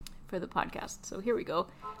for the podcast. So here we go.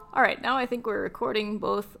 All right, now I think we're recording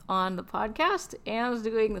both on the podcast and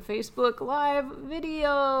doing the Facebook Live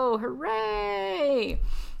video. Hooray!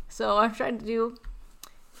 So I'm trying to do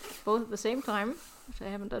both at the same time, which I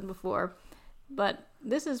haven't done before. But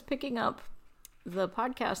this is picking up the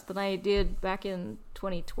podcast that I did back in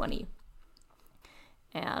 2020.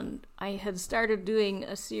 And I had started doing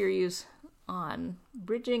a series on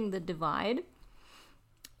bridging the divide.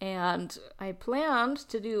 And I planned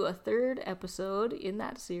to do a third episode in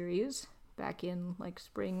that series back in like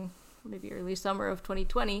spring, maybe early summer of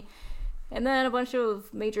 2020. And then a bunch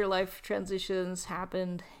of major life transitions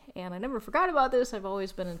happened, and I never forgot about this. I've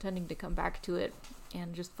always been intending to come back to it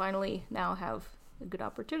and just finally now have a good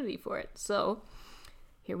opportunity for it. So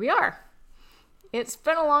here we are. It's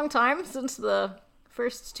been a long time since the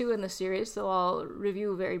first two in the series, so I'll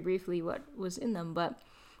review very briefly what was in them, but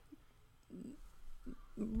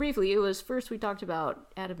briefly, it was first we talked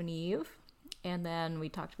about Adam and Eve, and then we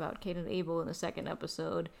talked about Cain and Abel in the second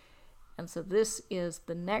episode. And so this is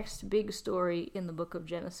the next big story in the book of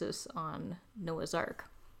Genesis on Noah's Ark.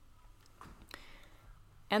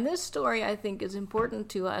 And this story, I think, is important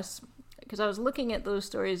to us because I was looking at those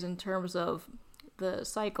stories in terms of the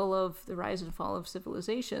cycle of the rise and fall of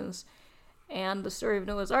civilizations. And the story of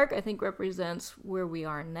Noah's Ark, I think, represents where we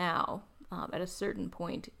are now at a certain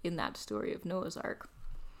point in that story of Noah's Ark.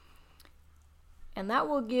 And that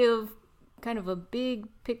will give kind of a big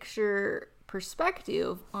picture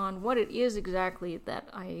perspective on what it is exactly that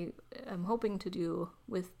I am hoping to do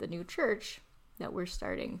with the new church that we're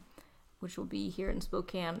starting, which will be here in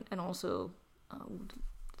Spokane, and also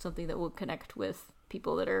something that will connect with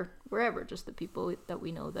people that are wherever, just the people that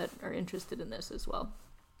we know that are interested in this as well.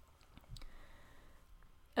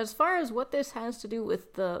 As far as what this has to do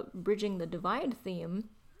with the bridging the divide theme,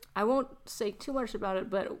 I won't say too much about it,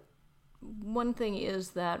 but one thing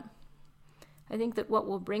is that I think that what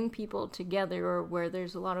will bring people together, or where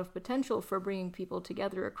there's a lot of potential for bringing people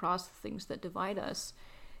together across the things that divide us,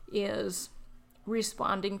 is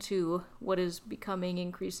responding to what is becoming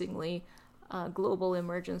increasingly a global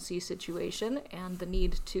emergency situation and the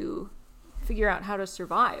need to figure out how to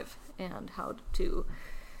survive and how to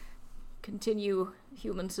continue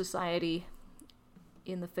human society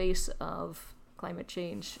in the face of climate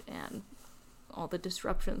change and all the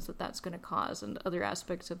disruptions that that's going to cause, and other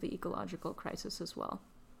aspects of the ecological crisis as well.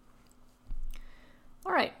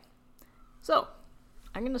 All right, so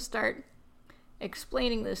I'm going to start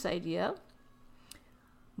explaining this idea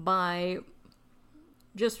by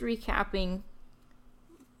just recapping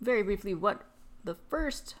very briefly what the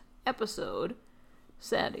first episode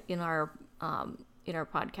said in our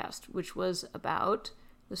podcast, which was about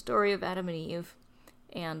the story of Adam and Eve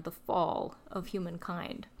and the fall of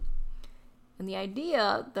humankind. And the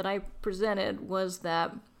idea that I presented was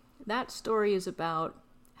that that story is about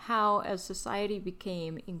how, as society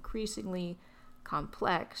became increasingly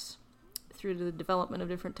complex through the development of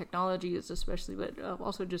different technologies, especially, but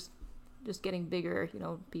also just getting bigger,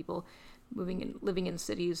 people moving and living in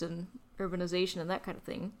cities and urbanization and that kind of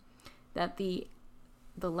thing, that the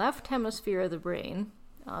left hemisphere of the brain,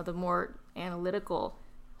 the more analytical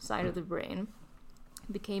side of the brain,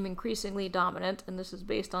 became increasingly dominant, and this is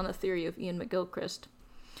based on a theory of Ian McGilchrist.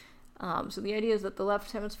 So the idea is that the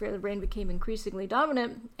left hemisphere of the brain became increasingly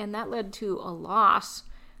dominant, and that led to a loss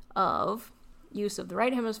of use of the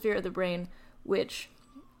right hemisphere of the brain, which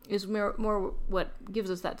is more what gives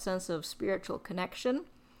us that sense of spiritual connection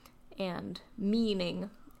and meaning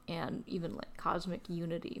and even like cosmic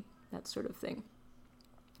unity, that sort of thing.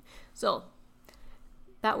 So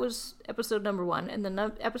that was episode number 1. And then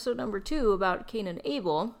episode number 2 about Cain and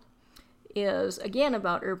Abel is again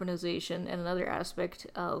about urbanization and another aspect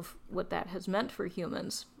of what that has meant for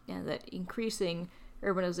humans, and that increasing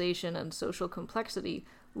urbanization and social complexity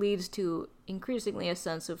leads to increasingly a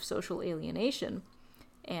sense of social alienation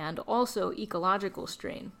and also ecological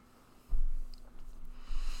strain.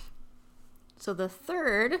 So the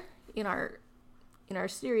third in our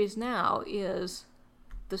series now is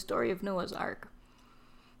the story of Noah's Ark.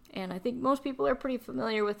 And I think most people are pretty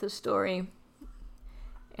familiar with this story,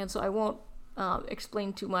 and so I won't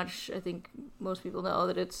explain too much. I think most people know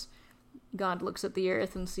that it's God looks at the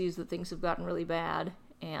earth and sees that things have gotten really bad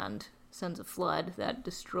and sends a flood that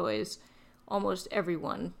destroys almost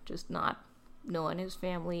everyone, just not Noah and his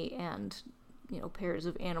family and, pairs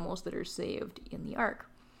of animals that are saved in the ark.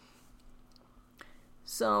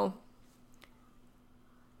 So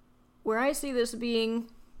where I see this being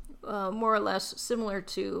more or less similar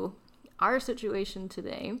to our situation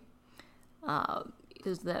today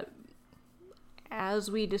is that,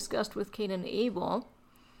 as we discussed with Cain and Abel,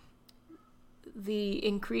 the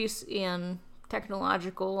increase in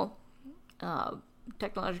technological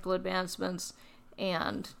advancements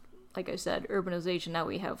and, like I said, urbanization. Now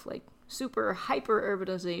we have like super hyper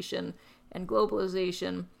urbanization and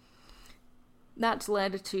globalization. That's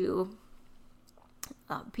led to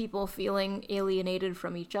people feeling alienated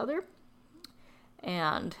from each other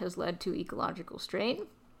and has led to ecological strain,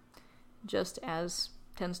 just as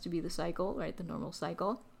tends to be the cycle, right? The normal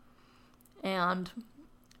cycle. And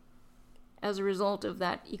as a result of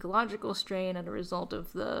that ecological strain and a result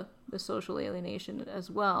of the social alienation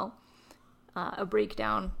as well, a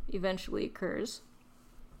breakdown eventually occurs.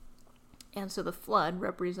 And so the flood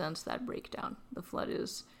represents that breakdown. The flood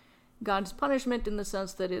is God's punishment in the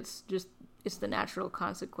sense that it's the natural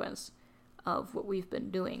consequence of what we've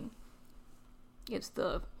been doing. It's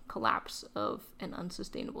the collapse of an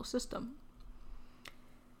unsustainable system.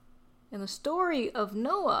 And the story of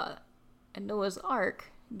Noah and Noah's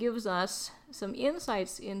Ark gives us some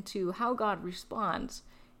insights into how God responds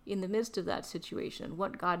in the midst of that situation,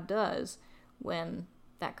 what God does when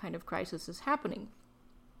that kind of crisis is happening.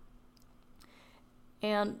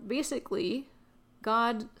 And basically,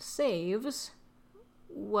 God saves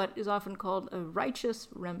what is often called a righteous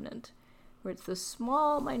remnant, where it's the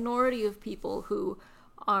small minority of people who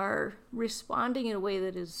are responding in a way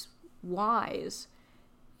that is wise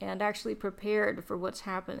and actually prepared for what's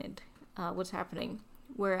happening,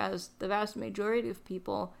 whereas the vast majority of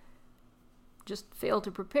people just fail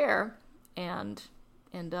to prepare and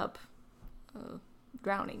end up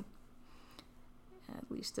drowning,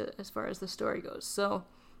 at least as far as the story goes. So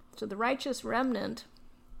the righteous remnant,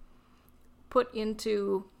 put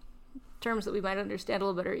into terms that we might understand a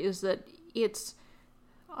little better, is that it's,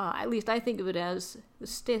 at least I think of it as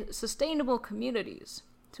sustainable communities.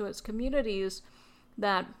 So it's communities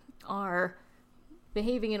that are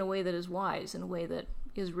behaving in a way that is wise, in a way that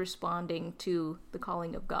is responding to the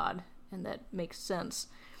calling of God, and that makes sense.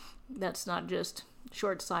 That's not just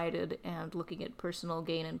short-sighted and looking at personal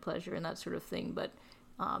gain and pleasure and that sort of thing, but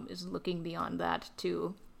is looking beyond that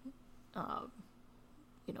to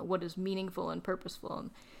what is meaningful and purposeful. And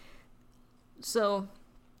so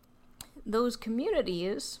those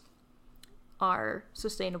communities are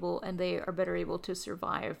sustainable, and they are better able to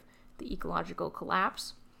survive the ecological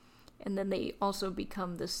collapse. And then they also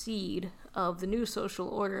become the seed of the new social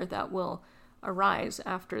order that will arise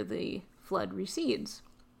after the flood recedes.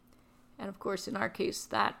 And of course, in our case,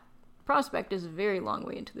 that prospect is a very long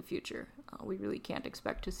way into the future. We really can't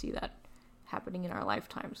expect to see that happening in our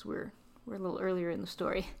lifetimes. We're a little earlier in the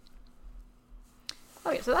story.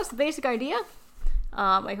 Okay, so that's the basic idea.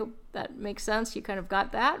 I hope that makes sense. You kind of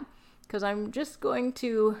got that, because I'm just going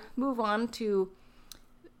to move on to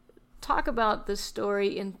talk about this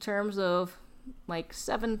story in terms of like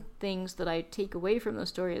 7 things that I take away from the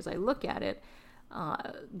story as I look at it,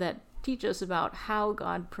 that teach us about how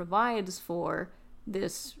God provides for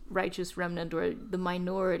this righteous remnant, or the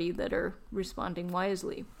minority that are responding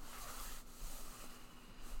wisely.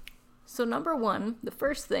 So number 1, the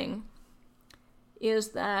first thing, is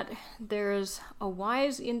that there's a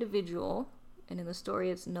wise individual, and in the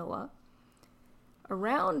story it's Noah,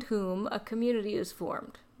 around whom a community is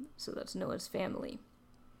formed. So that's Noah's family.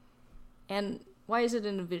 And why is it an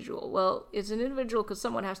individual? Well, it's an individual because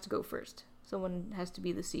someone has to go first. Someone has to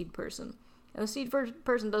be the seed person. And the seed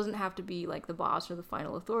person doesn't have to be like the boss or the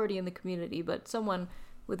final authority in the community, but someone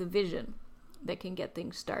with a vision that can get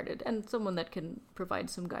things started, and someone that can provide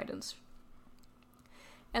some guidance.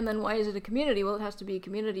 And then why is it a community? Well, it has to be a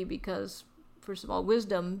community because, first of all,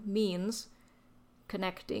 wisdom means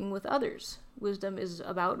connecting with others. Wisdom is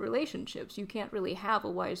about relationships. You can't really have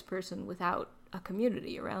a wise person without a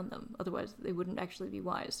community around them. Otherwise, they wouldn't actually be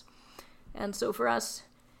wise. And so for us,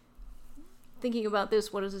 thinking about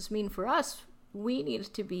this, what does this mean for us? We need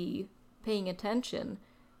to be paying attention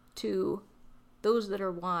to those that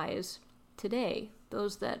are wise today,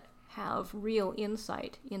 those that have real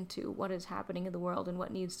insight into what is happening in the world and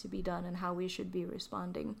what needs to be done and how we should be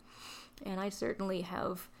responding. And I certainly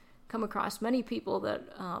have come across many people that,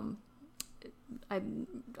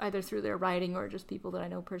 either through their writing or just people that I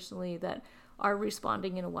know personally, that are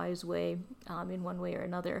responding in a wise way, in one way or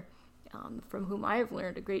another, from whom I have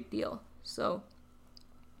learned a great deal. So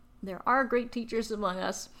there are great teachers among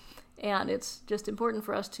us, and it's just important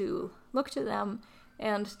for us to look to them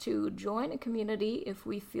and to join a community if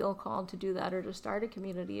we feel called to do that, or to start a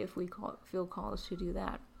community if we feel called to do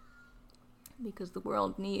that. Because the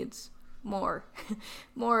world needs more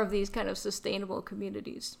of these kind of sustainable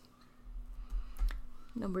communities.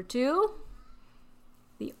 Number 2,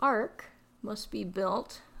 the ark must be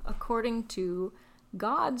built according to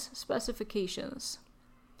God's specifications.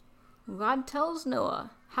 God tells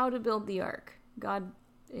Noah how to build the ark. God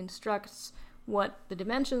instructs what the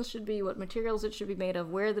dimensions should be, what materials it should be made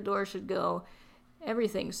of, where the door should go,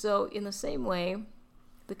 everything. So in the same way,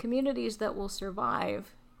 the communities that will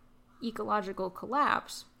survive ecological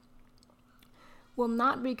collapse will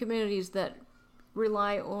not be communities that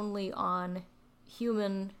rely only on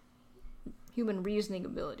human reasoning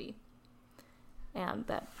ability, and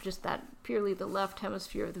that purely the left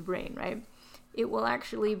hemisphere of the brain, right? It will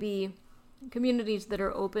actually be communities that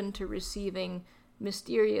are open to receiving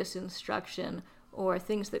mysterious instruction or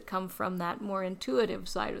things that come from that more intuitive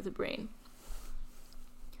side of the brain.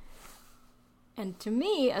 And to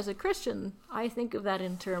me, as a Christian, I think of that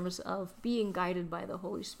in terms of being guided by the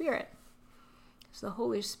Holy Spirit. So the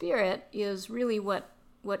Holy Spirit is really what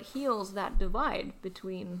heals that divide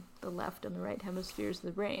between the left and the right hemispheres of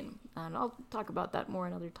the brain. And I'll talk about that more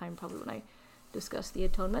another time, probably when I discuss the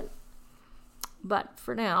atonement. But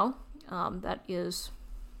for now, that is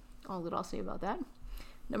all that I'll say about that.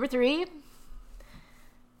 Number 3,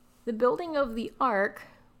 the building of the ark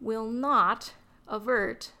will not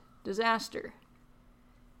avert disaster.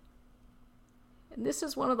 And this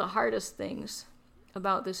is one of the hardest things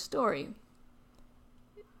about this story,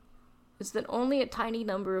 is that only a tiny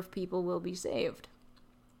number of people will be saved.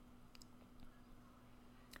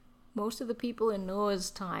 Most of the people in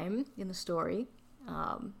Noah's time in the story,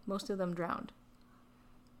 most of them drowned.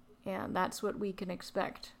 And that's what we can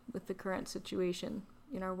expect with the current situation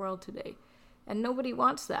in our world today. And nobody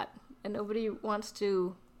wants that. And nobody wants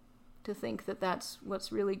to think that that's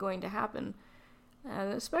what's really going to happen.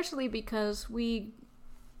 Especially because we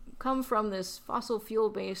come from this fossil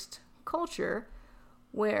fuel-based culture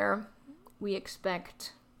where we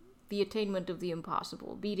expect the attainment of the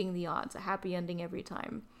impossible, beating the odds, a happy ending every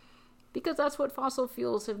time. Because that's what fossil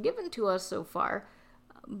fuels have given to us so far,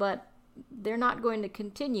 but they're not going to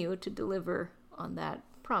continue to deliver on that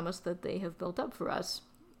promise that they have built up for us,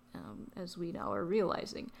 as we now are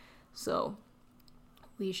realizing. So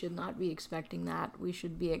we should not be expecting that. We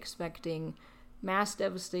should be expecting mass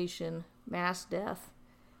devastation, mass death,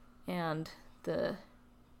 and the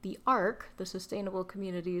ark, the sustainable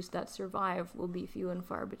communities that survive, will be few and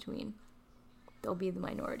far between. They'll be the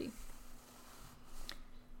minority.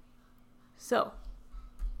 So,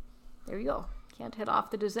 there you go. Can't head off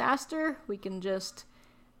the disaster. We can just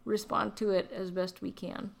respond to it as best we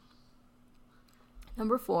can.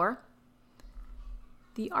 Number 4,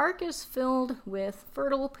 the ark is filled with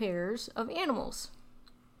fertile pairs of animals.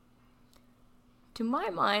 To my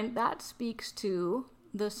mind, that speaks to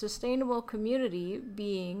the sustainable community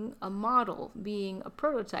being a model, being a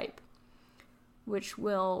prototype, which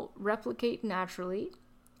will replicate naturally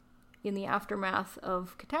in the aftermath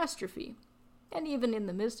of catastrophe, and even in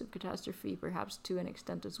the midst of catastrophe, perhaps to an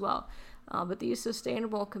extent as well. But these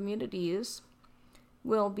sustainable communities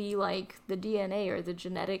will be like the DNA or the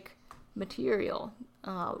genetic material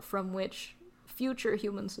from which future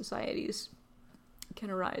human societies can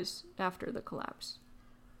arise after the collapse.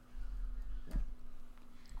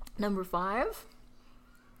 Number 5,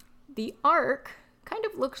 the ark kind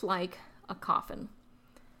of looks like a coffin.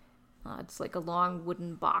 It's like a long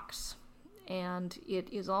wooden box, and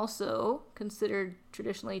it is also considered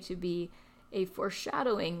traditionally to be a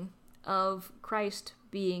foreshadowing of Christ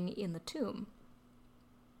being in the tomb.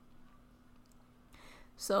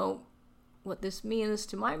 So what this means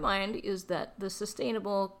to my mind is that the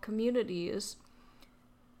sustainable communities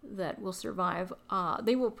that will survive,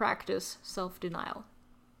 they will practice self-denial.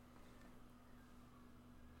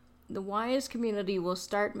 The wise community will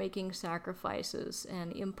start making sacrifices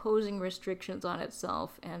and imposing restrictions on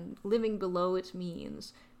itself and living below its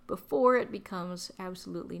means before it becomes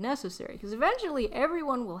absolutely necessary. Because eventually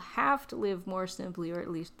everyone will have to live more simply, or at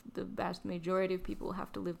least the vast majority of people will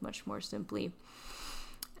have to live much more simply.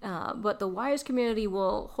 But the wise community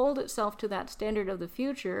will hold itself to that standard of the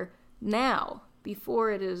future now, before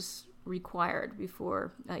it is required,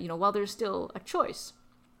 while there's still a choice.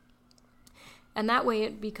 And that way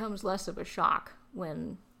it becomes less of a shock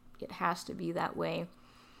when it has to be that way.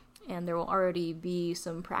 And there will already be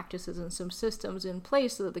some practices and some systems in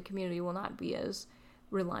place so that the community will not be as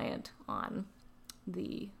reliant on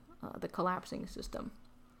the collapsing system.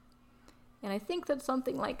 And I think that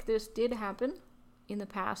something like this did happen in the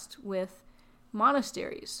past with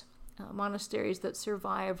monasteries. Monasteries that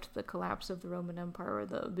survived the collapse of the Roman Empire or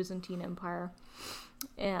the Byzantine Empire,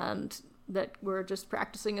 and that were just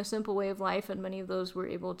practicing a simple way of life, and many of those were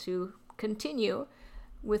able to continue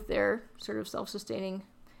with their sort of self-sustaining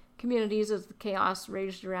communities as the chaos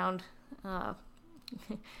raged around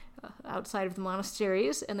outside of the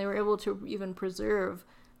monasteries, and they were able to even preserve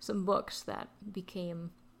some books that became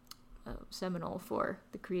seminal for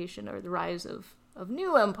the creation or the rise of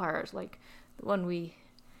new empires like the one we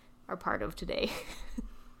are part of today.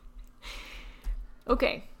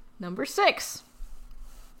 Okay, number 6.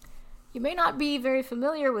 You may not be very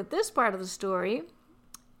familiar with this part of the story.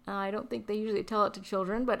 I don't think they usually tell it to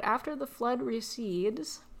children, but after the flood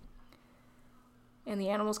recedes and the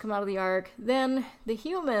animals come out of the ark, then the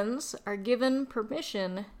humans are given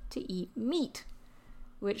permission to eat meat,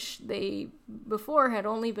 which they before had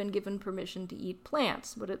only been given permission to eat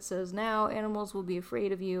plants. But it says now animals will be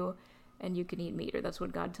afraid of you and you can eat meat, or that's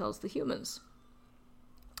what God tells the humans.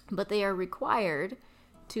 But they are required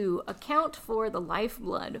to account for the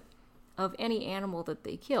lifeblood of any animal that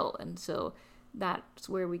they kill. And so that's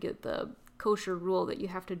where we get the kosher rule that you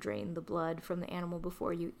have to drain the blood from the animal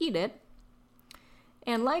before you eat it.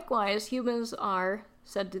 And likewise, humans are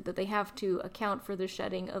said that they have to account for the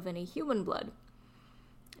shedding of any human blood.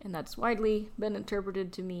 And that's widely been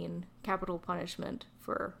interpreted to mean capital punishment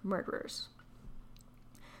for murderers.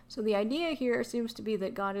 So the idea here seems to be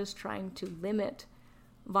that God is trying to limit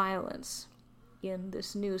violence in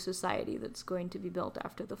this new society that's going to be built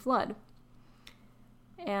after the flood.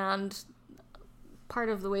 And part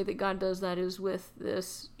of the way that God does that is with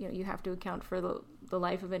this, you have to account for the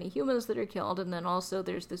life of any humans that are killed, and then also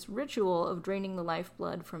there's this ritual of draining the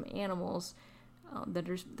lifeblood from animals that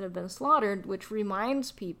have been slaughtered, which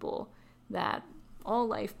reminds people that all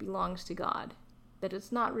life belongs to God, that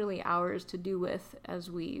it's not really ours to do with as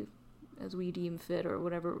we deem fit or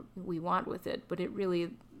whatever we want with it, but it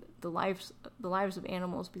really, the lives of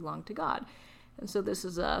animals belong to God. And so this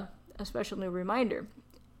is a special new reminder.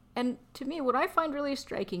 And to me, what I find really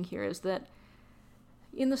striking here is that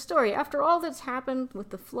in the story, after all that's happened with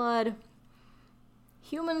the flood,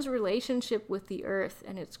 humans' relationship with the earth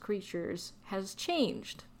and its creatures has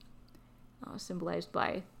changed, symbolized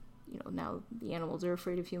by, now the animals are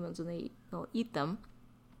afraid of humans and they'll eat them.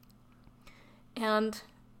 And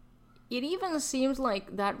it even seems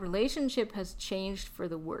like that relationship has changed for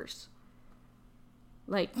the worse.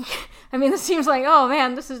 Like, it seems like, oh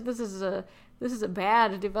man, this is a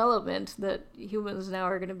bad development that humans now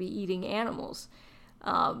are going to be eating animals.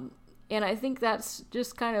 And I think that's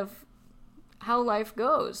just kind of how life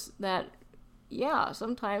goes, that, yeah,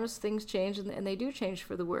 sometimes things change and they do change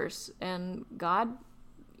for the worse. And God,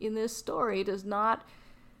 in this story, does not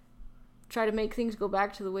try to make things go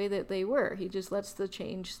back to the way that they were. He just lets the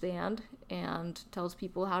change stand and tells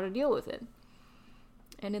people how to deal with it.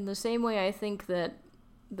 And in the same way, I think that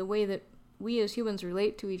the way that we as humans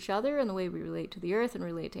relate to each other and the way we relate to the earth and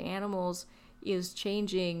relate to animals is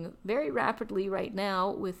changing very rapidly right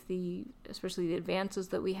now with especially the advances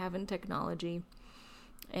that we have in technology.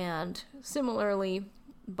 And similarly,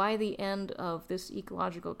 by the end of this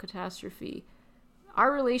ecological catastrophe,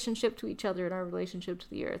 our relationship to each other and our relationship to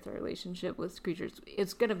the earth, our relationship with creatures,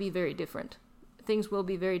 it's going to be very different. Things will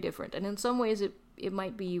be very different. And in some ways, it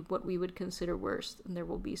might be what we would consider worse, and there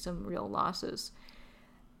will be some real losses.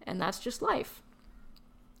 And that's just life.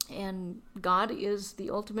 And God is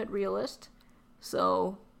the ultimate realist,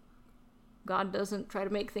 so God doesn't try to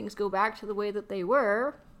make things go back to the way that they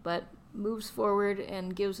were, but moves forward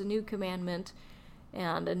and gives a new commandment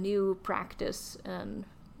and a new practice and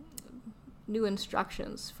new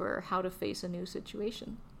instructions for how to face a new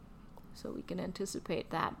situation. So we can anticipate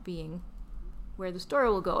that being where the story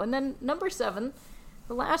will go. And then number 7,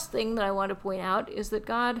 the last thing that I want to point out is that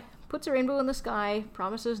God puts a rainbow in the sky,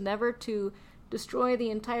 promises never to destroy the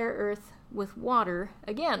entire earth with water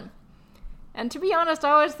again. And to be honest,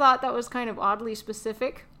 I always thought that was kind of oddly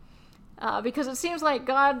specific, because it seems like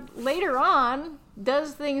God later on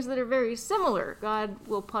does things that are very similar. God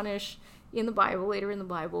will punish later in the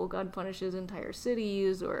Bible, God punishes entire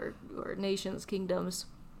cities or nations, kingdoms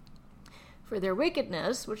for their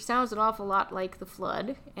wickedness, which sounds an awful lot like the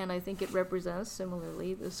flood, and I think it represents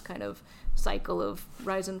similarly this kind of cycle of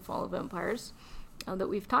rise and fall of empires that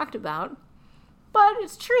we've talked about. But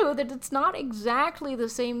it's true that it's not exactly the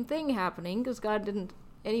same thing happening, because God didn't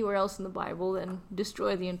anywhere else in the Bible then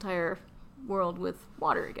destroy the entire world with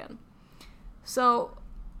water again. So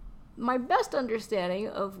my best understanding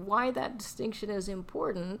of why that distinction is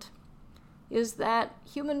important is that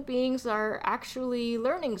human beings are actually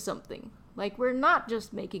learning something. Like, we're not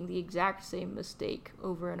just making the exact same mistake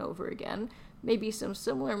over and over again, maybe some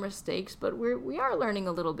similar mistakes, but we are learning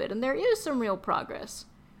a little bit, and there is some real progress.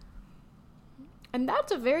 And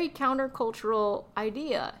that's a very countercultural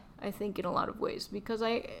idea, I think, in a lot of ways, because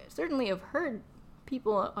I certainly have heard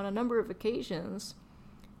people on a number of occasions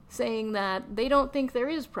saying that they don't think there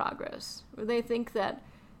is progress, or they think that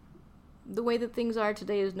the way that things are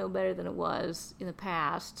today is no better than it was in the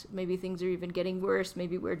past. Maybe things are even getting worse.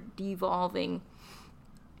 Maybe we're devolving.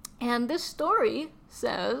 And this story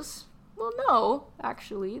says, well, no,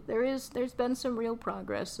 actually, there's been some real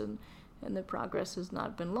progress, and the progress has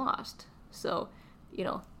not been lost. So,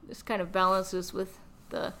 this kind of balances with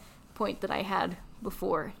the point that I had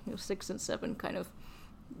before, 6 and 7 kind of,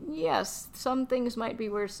 yes, some things might be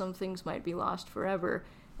worse, some things might be lost forever,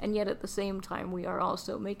 and yet at the same time we are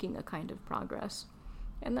also making a kind of progress.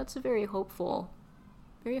 And that's a very hopeful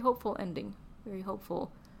ending, very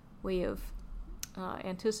hopeful way of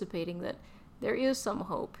anticipating that there is some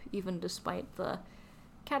hope, even despite the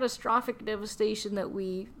catastrophic devastation that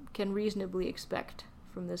we can reasonably expect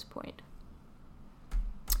from this point.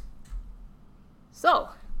 So,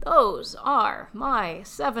 those are my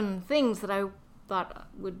 7 things that I thought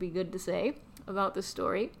would be good to say about this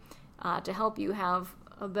story, to help you have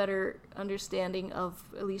a better understanding of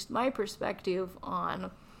at least my perspective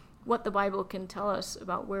on what the Bible can tell us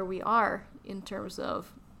about where we are in terms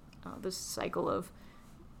of this cycle of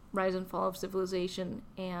rise and fall of civilization,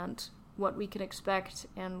 and what we can expect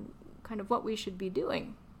and kind of what we should be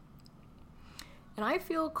doing. And I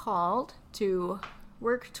feel called to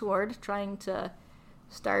work toward trying to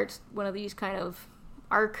start one of these kind of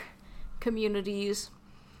ARC communities,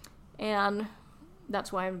 and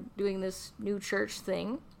that's why I'm doing this new church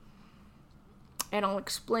thing. And I'll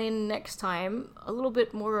explain next time a little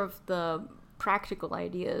bit more of the practical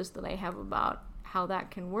ideas that I have about how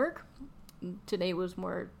that can work. Today was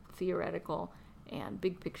more theoretical and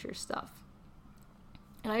big picture stuff.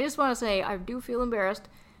 And I just want to say I do feel embarrassed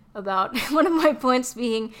about one of my points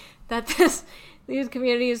being that these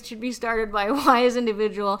communities should be started by a wise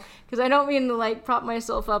individual, because I don't mean to prop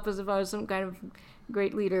myself up as if I was some kind of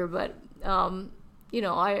great leader, but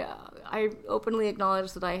I openly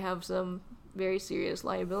acknowledge that I have some very serious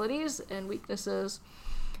liabilities and weaknesses,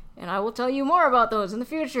 and I will tell you more about those in the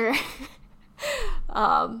future.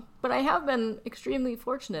 But I have been extremely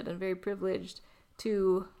fortunate and very privileged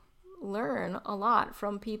to learn a lot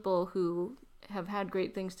from people who have had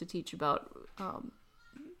great things to teach about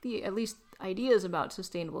at least ideas about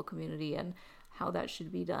sustainable community and how that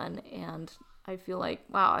should be done. And I feel like,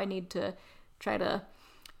 wow, I need to try to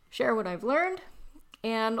share what I've learned.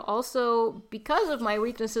 And also, because of my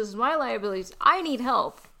weaknesses and my liabilities, I need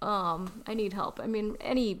help. I mean,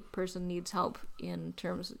 any person needs help in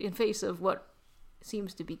face of what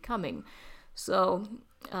seems to be coming. So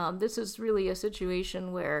this is really a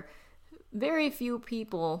situation where very few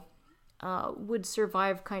people would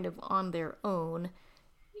survive kind of on their own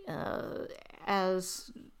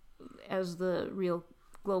as the real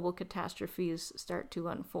global catastrophes start to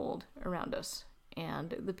unfold around us.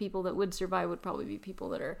 And the people that would survive would probably be people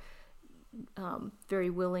that are very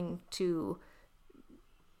willing to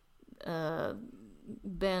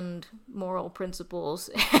bend moral principles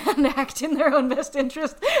and act in their own best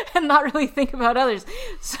interest and not really think about others.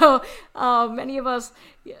 So many of us,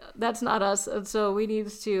 that's not us. And so we need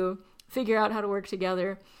to figure out how to work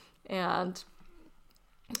together and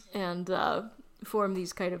form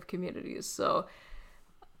these kind of communities. So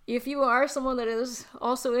if you are someone that is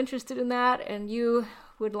also interested in that and you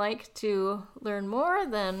would like to learn more,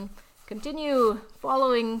 then continue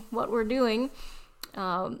following what we're doing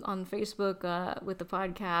on Facebook with the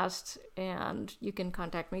podcast, and you can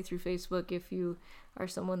contact me through Facebook if you are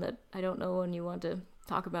someone that I don't know and you want to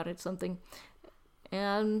talk about it, something.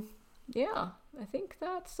 And yeah, I think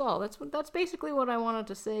that's all. That's basically what I wanted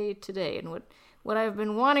to say today, and what I've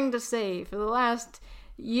been wanting to say for the last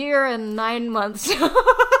year and 9 months.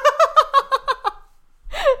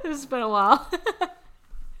 It's been a while.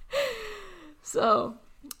 So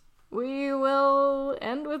we will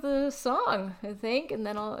end with a song, I think, and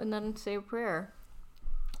then say a prayer.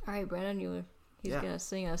 All right, Brandon, he's gonna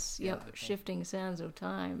sing us. Yep, okay. Shifting Sands of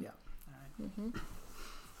Time. Yeah. All right. Mm-hmm.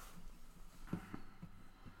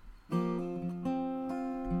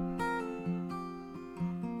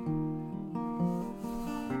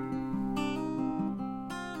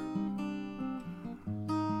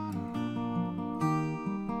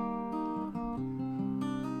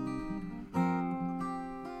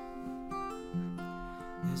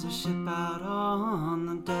 There's a ship out on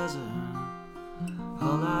the desert,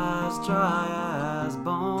 all as dry as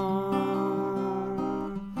bone.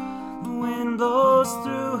 The wind blows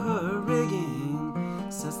through her rigging,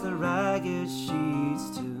 sets the ragged sheets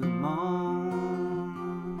to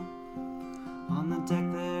moan. On the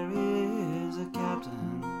deck there is a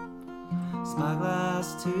captain,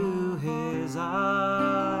 spyglass to his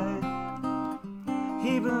eye.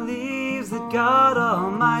 He believes that God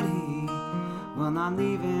Almighty will not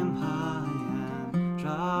leave him high and dry.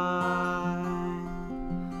 lie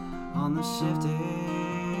on the shifting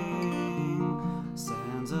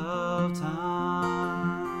sands of time.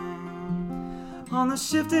 On the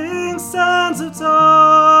shifting sands of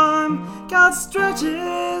time, God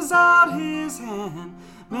stretches out his hand,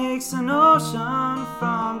 makes an ocean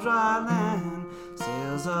from dry land,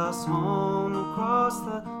 sails us home across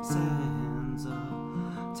the sands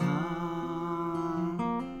of time.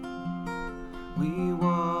 We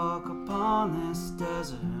walk upon this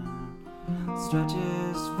desert,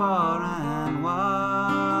 stretches far and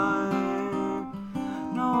wide.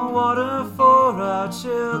 No water for our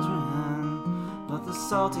children, but the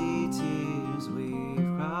salty tears we've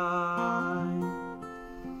cried.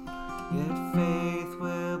 Yet faith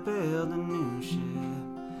will build a new ship,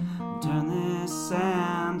 turn this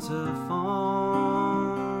sand to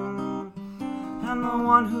foam, and the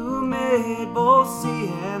one who made both sea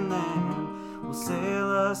and land will sail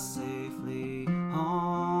us safely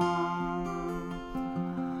home.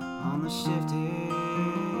 On the shifting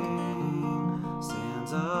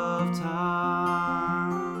sands of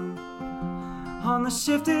time, on the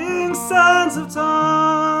shifting sands of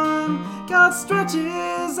time, God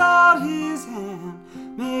stretches out his hand,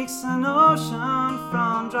 makes an ocean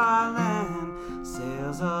from dry land,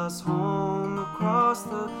 sails us home across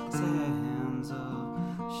the sands of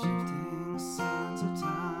shifting sands of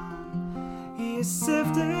time. He is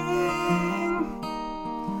sifting,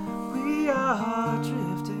 we are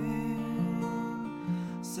drifting,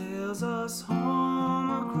 sails us home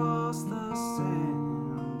across the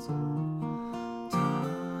sands of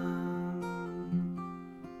time.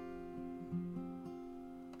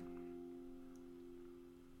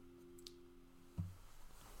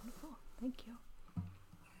 Wonderful. Thank you.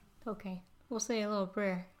 Okay, we'll say a little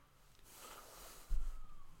prayer.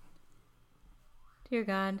 Dear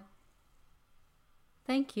God,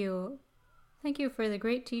 thank you. Thank you for the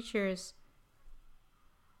great teachers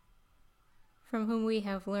from whom we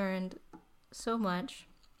have learned so much.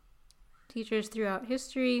 Teachers throughout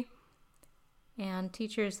history and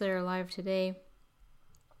teachers that are alive today.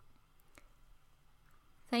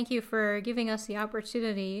 Thank you for giving us the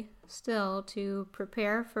opportunity still to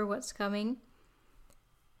prepare for what's coming.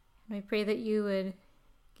 And we pray that you would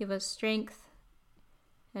give us strength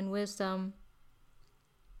and wisdom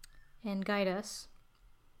and guide us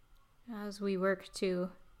as we work to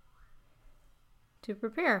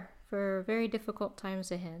prepare for very difficult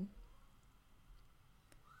times ahead.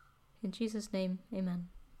 In Jesus' name, amen.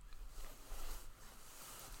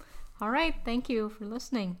 All right, thank you for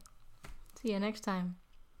listening. See you next time.